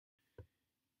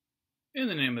In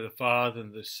the name of the Father,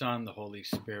 and the Son, and the Holy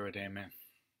Spirit, amen.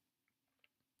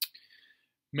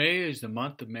 May is the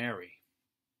month of Mary.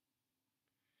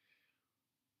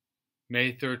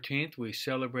 May 13th, we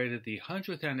celebrated the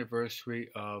 100th anniversary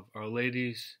of Our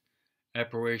Lady's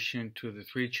apparition to the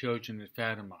three children at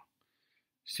Fatima,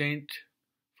 Saint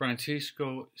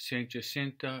Francisco, Saint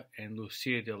Jacinta, and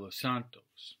Lucia de los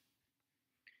Santos.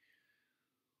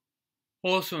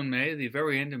 Also in May, the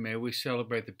very end of May, we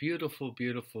celebrate the beautiful,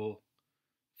 beautiful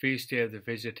feast day of the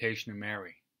Visitation of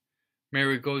Mary.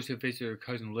 Mary goes to visit her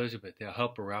cousin Elizabeth. They'll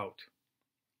help her out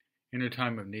in her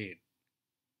time of need.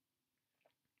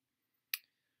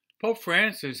 Pope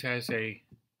Francis has a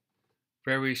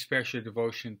very special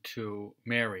devotion to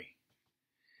Mary.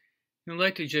 I'd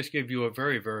like to just give you a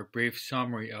very, very brief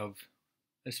summary of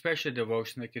a special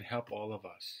devotion that can help all of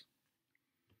us.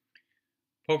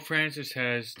 Pope Francis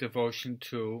has devotion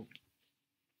to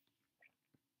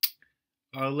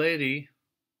Our Lady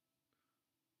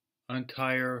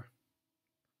Untier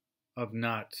of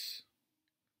Knots.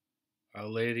 Our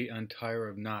Lady Untier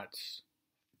of Knots.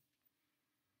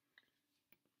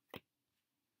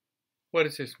 What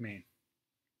does this mean?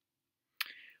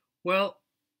 Well,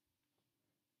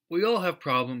 we all have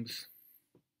problems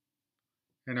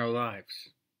in our lives.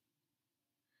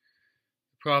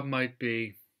 The problem might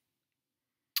be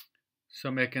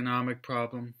some economic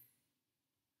problem,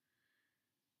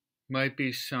 might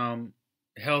be some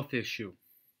health issue,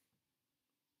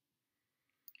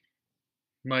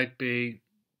 might be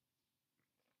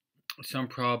some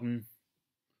problem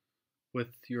with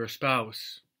your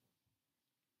spouse,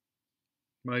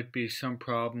 might be some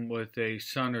problem with a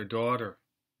son or daughter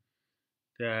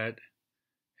that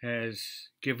has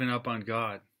given up on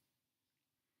God,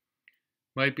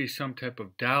 might be some type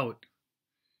of doubt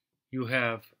you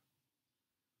have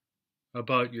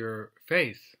about your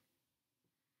faith.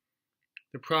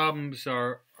 The problems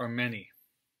are many.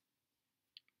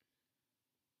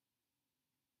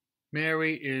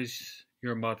 Mary is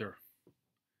your mother.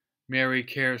 Mary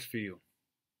cares for you.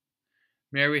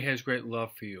 Mary has great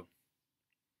love for you.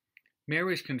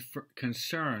 Mary is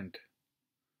concerned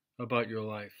about your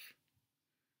life.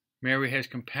 Mary has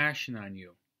compassion on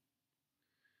you.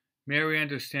 Mary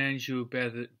understands you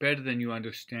better than you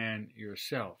understand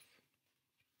yourself.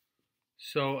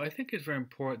 So I think it's very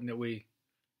important that we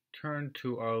turn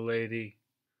to Our Lady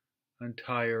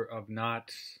Untier of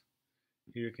Knots.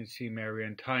 Here you can see Mary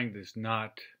untying this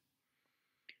knot.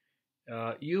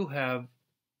 You have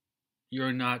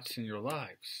your knots in your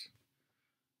lives,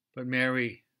 but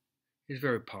Mary is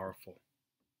very powerful.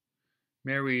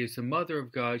 Mary is the mother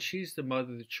of God. She's the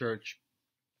mother of the church,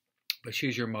 but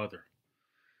she's your mother.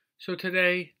 So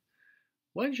today,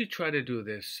 why don't you try to do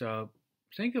this?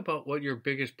 Think about what your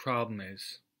biggest problem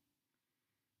is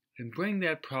and bring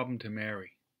that problem to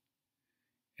Mary.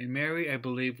 And Mary, I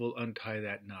believe, will untie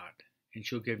that knot, and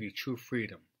she'll give you true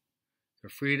freedom, the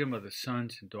freedom of the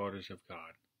sons and daughters of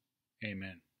God.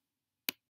 Amen.